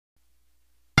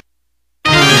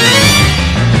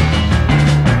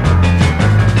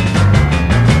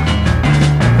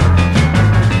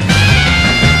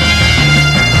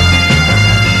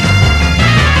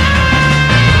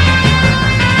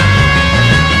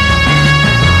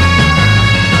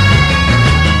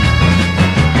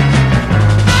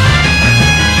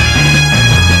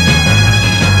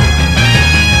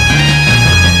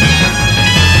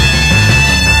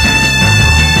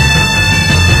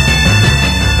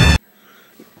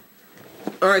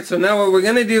Alright, so now what we're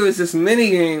gonna do is this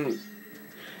mini game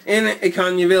in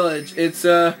Ikanya Village. It's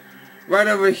right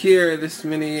over here, this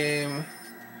mini game.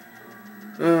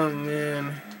 Oh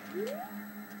man.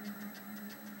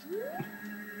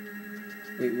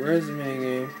 Wait, where's the mini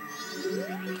game?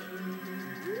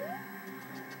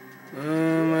 I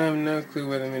have no clue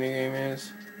where the mini game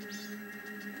is.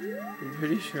 I'm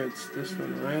pretty sure it's this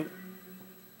one, right?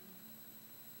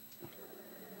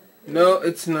 No,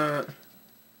 it's not.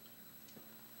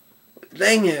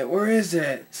 Dang it, where is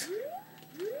it?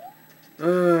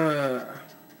 Oh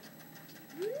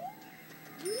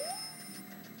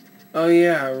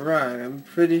yeah, right. I'm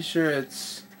pretty sure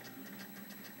it's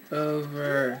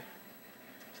over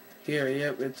here.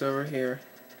 Yep, it's over here.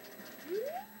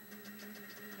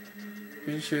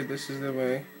 Pretty sure this is the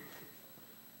way.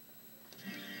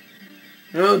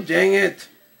 No, dang it!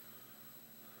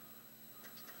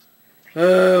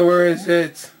 Where is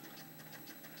it?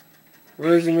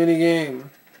 Where's the mini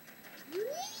game?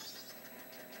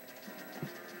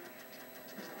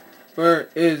 Where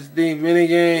is the mini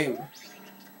game?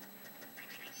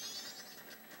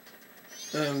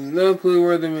 I have no clue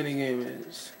where the mini game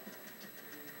is.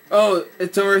 Oh,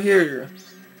 it's over here.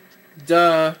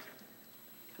 Duh.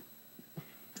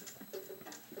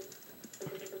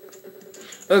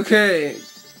 Okay.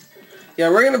 Yeah,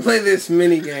 we're gonna play this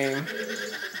mini game.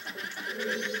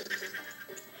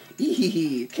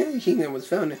 Candy Kingdom was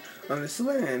founded on this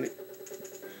land,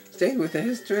 stained with a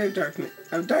history of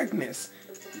darkness,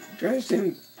 drenched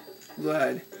in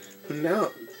blood. Now,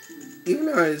 even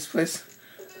now, it is a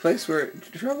place where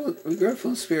troubled,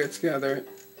 regretful spirits gather.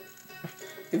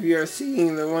 If you are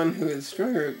seeking the one who is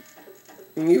stronger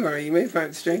than you are, you may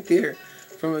find strength here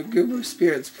from a group of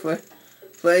spirits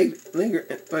plagued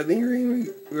by lingering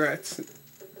regrets.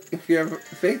 If you have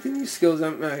faith in your skills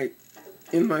and might,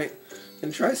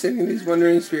 and try saving these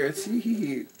wandering spirits.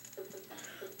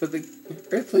 But the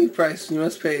earthly price you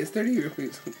must pay is 30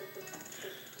 rupees.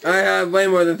 I have way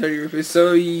more than 30 rupees,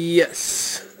 so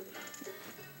yes.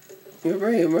 You're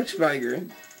very much vigor.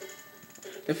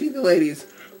 Defeat the ladies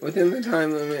within the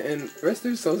time limit and rest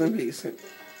their souls in peace.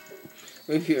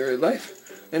 If your life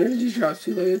energy drops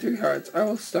below your 3 hearts, I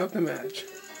will stop the match.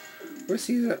 Or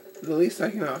see the least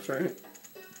I can offer.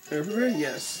 Are you prepared?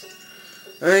 Yes.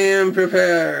 I am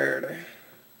prepared.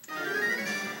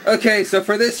 Okay, so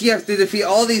for this you have to defeat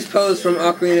all these poses from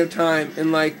Ocarina of Time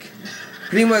in like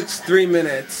pretty much 3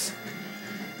 minutes.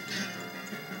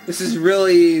 This is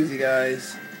really easy,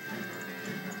 guys.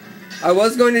 I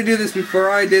was going to do this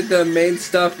before I did the main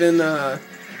stuff in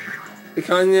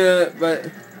Ikanya,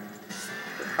 but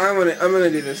I'm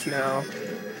gonna do this now.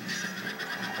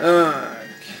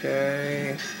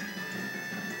 Okay.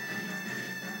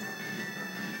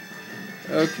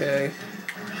 Okay.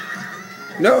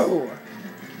 No!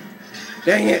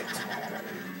 Dang it!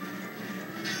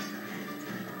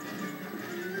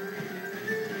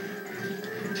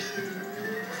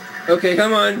 Okay,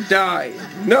 come on, die!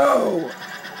 No!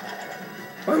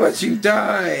 Why must you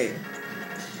die?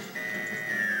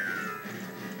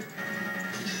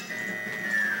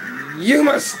 You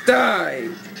must die!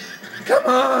 Come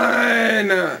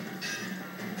on!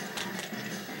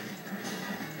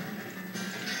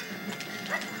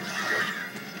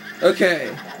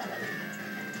 Okay.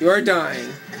 You are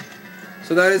dying.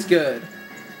 So that is good.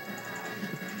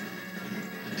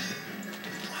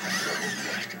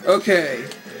 Okay.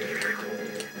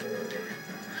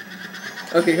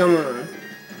 Okay, come on.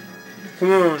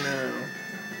 Come on now.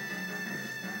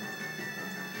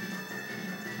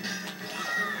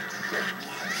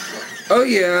 Oh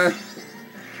yeah.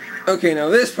 Okay, now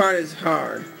this part is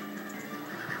hard.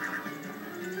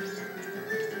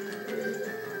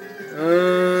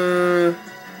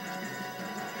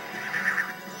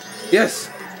 Yes!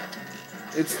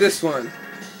 It's this one.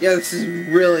 Yeah, this is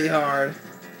really hard.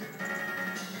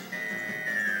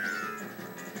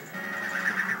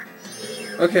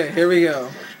 Okay, here we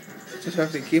go. Just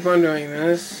have to keep on doing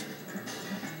this.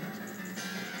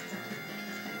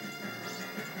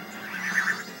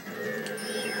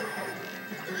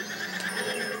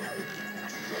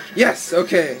 Yes!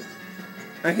 Okay.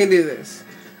 I can do this.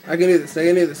 I can do this. I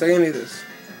can do this. I can do this.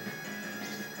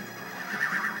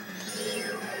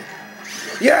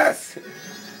 Yes!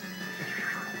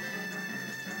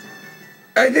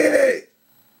 I did it!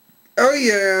 Oh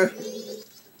yeah!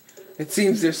 It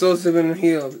seems their souls have been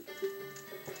healed.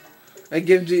 I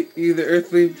give you the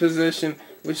earthly possession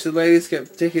which the ladies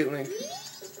kept tickling.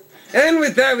 And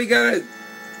with that we got a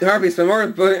heart piece, but more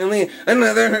importantly,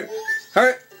 another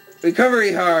heart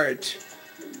recovery heart.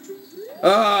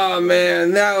 Oh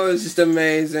man, that was just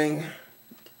amazing.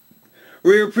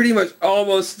 we're pretty much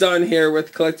almost done here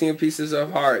with collecting pieces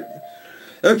of heart.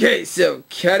 Okay, so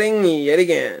cutting yet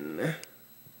again.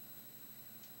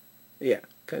 Yeah,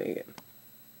 cutting again.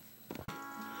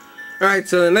 Alright,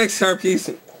 so the next heart piece,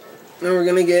 now we're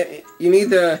gonna get, you need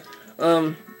the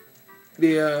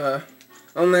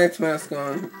All-Night's mask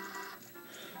on.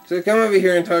 So come over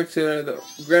here and talk to the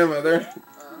grandmother.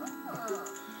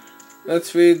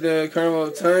 Let's read the Carnival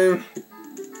of Time.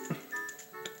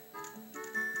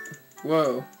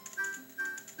 Whoa.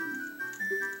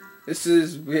 This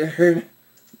is weird.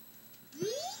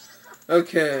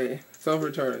 Okay,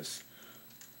 self-retardus.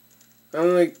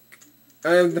 I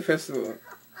have the festival.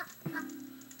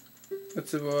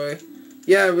 That's a boy.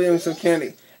 Yeah, I bring him some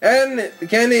candy. And the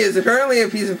candy is apparently a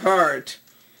piece of heart.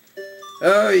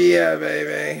 Oh yeah,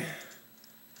 baby.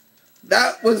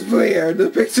 That was weird. The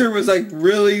picture was like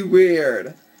really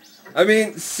weird. I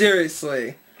mean,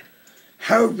 seriously.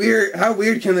 How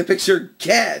weird can the picture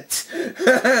get?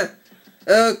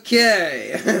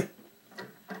 Okay.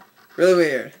 Really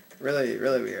weird.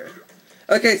 Really weird.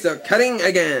 Okay, so cutting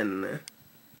again.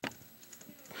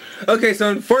 Okay, so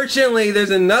unfortunately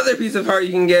there's another piece of heart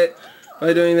you can get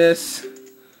by doing this.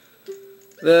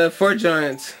 The Fort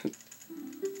Giants.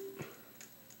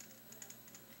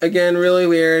 Again, really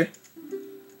weird.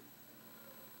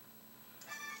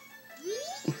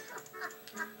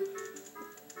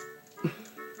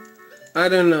 I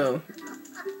don't know.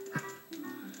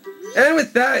 And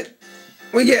with that,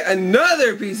 we get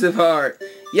another piece of heart.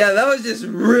 Yeah, that was just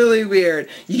really weird.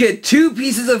 You get 2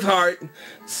 pieces of heart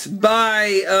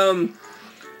by,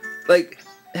 like,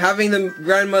 having the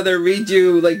grandmother read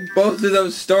you, like, both of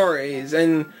those stories.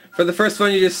 And for the first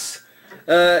one, you just,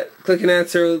 click and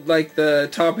answer, like, the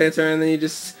top answer, and then you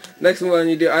just, next one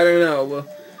you do, I don't know. Well,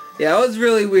 yeah, it was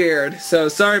really weird. So,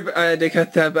 sorry I had to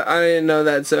cut that, but I didn't know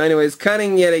that. So, anyways,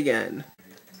 cutting yet again.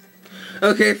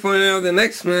 Okay, for now, the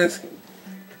next mask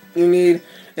you need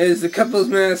is the couple's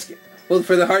mask. Well,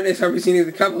 for the Heart Heart piece, you need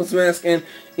the couple's mask, and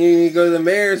you need to go to the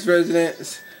mayor's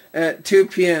residence at 2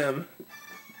 p.m.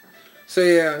 So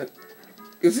yeah,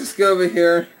 let's just go over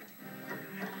here,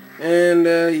 and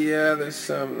yeah, there's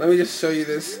some. Let me just show you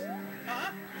this.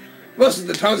 Most of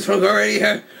the townsfolk already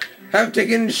have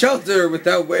taken shelter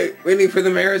without waiting for the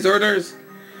mayor's orders.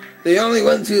 The only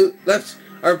ones who left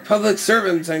are public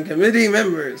servants and committee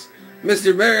members.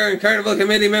 Mr. Mayor and Carnival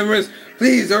Committee members,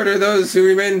 please order those who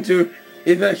remain to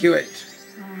evacuate.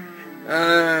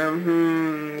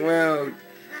 Well,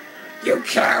 you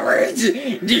cowards!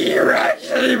 Do you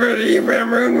actually believe the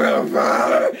moon will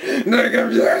fall? The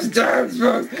confused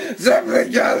townsfolk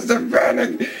simply caused a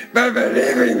panic by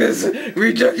believing this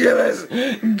ridiculous,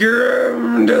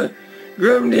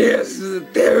 grumdious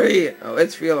theory. Oh,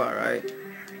 it's real, alright.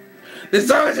 The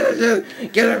soldiers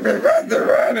can prevent the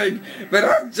running, but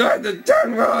outside the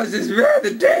town walls is where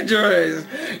the danger is.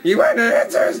 You want the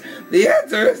answers? The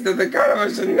answer is that the carnival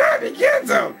should not be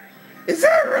cancelled. Is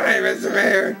that right, Mr.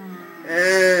 Mayor?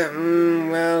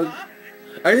 Well,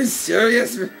 are you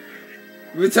serious,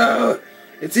 Buto?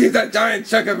 It seems that giant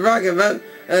chunk of rock above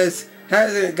us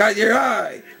hasn't caught your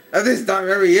eye. At this time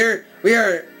every year, we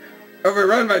are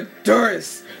overrun by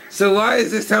tourists. So why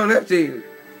is this town empty?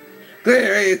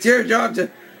 Clearly, it's your job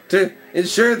to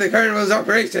ensure the carnival's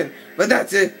operation, but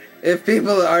that's it if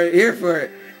people are here for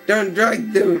it. Don't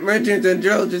drag the merchants and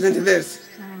soldiers into this.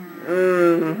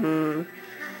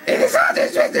 If the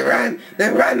soldiers try to run,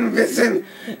 then run, listen.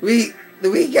 The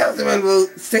weak councilman will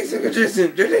stick to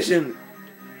tradition.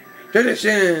 I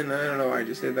don't know why I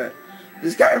just did that.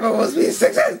 This carnival will be a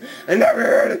success. I never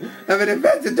heard of an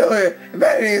invented door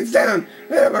abandoning its town.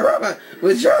 Maroma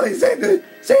would surely say the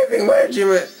same thing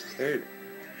management.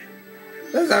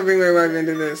 Let's not bring my wife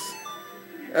into this.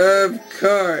 Of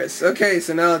course. Okay,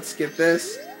 so now let's skip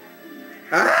this.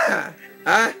 The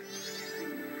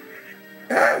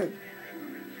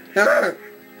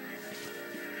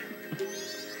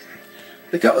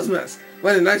couple's mask.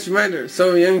 What a nice reminder.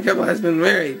 So a young couple has been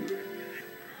married.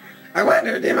 I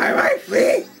wonder, did my wife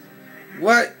flee?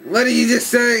 What did you just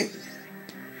say?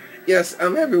 Yes,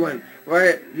 everyone.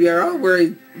 Why, we are all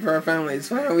worried for our families.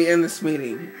 Why don't we end this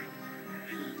meeting?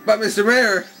 But Mr.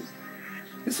 Mayor,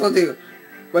 this will do.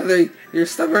 Whether you're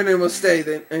stubborn and will stay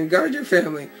and guard your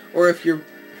family, or if you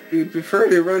prefer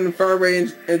to run far away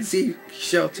and seek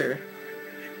shelter.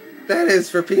 That is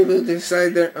for people to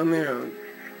decide on their own.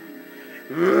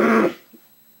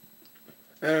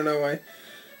 I don't know why.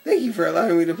 Thank you for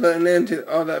allowing me to put an end to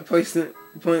all that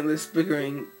pointless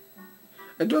bickering.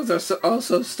 Adults are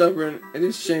also stubborn. It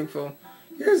is shameful.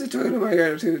 Here's a token of my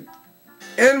gratitude.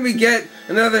 And we get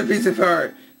another piece of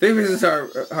heart. 3 pieces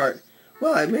of heart.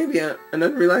 Well, I may be an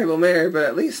unreliable mayor, but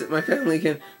at least my family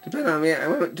can depend on me. I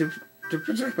want to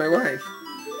protect my wife.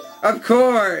 Of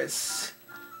course!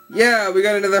 Yeah, we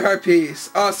got another heart piece.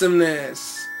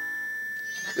 Awesomeness.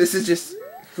 This is just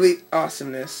complete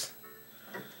awesomeness.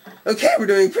 Okay, we're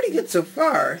doing pretty good so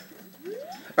far.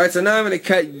 Alright, so now I'm going to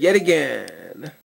cut yet again.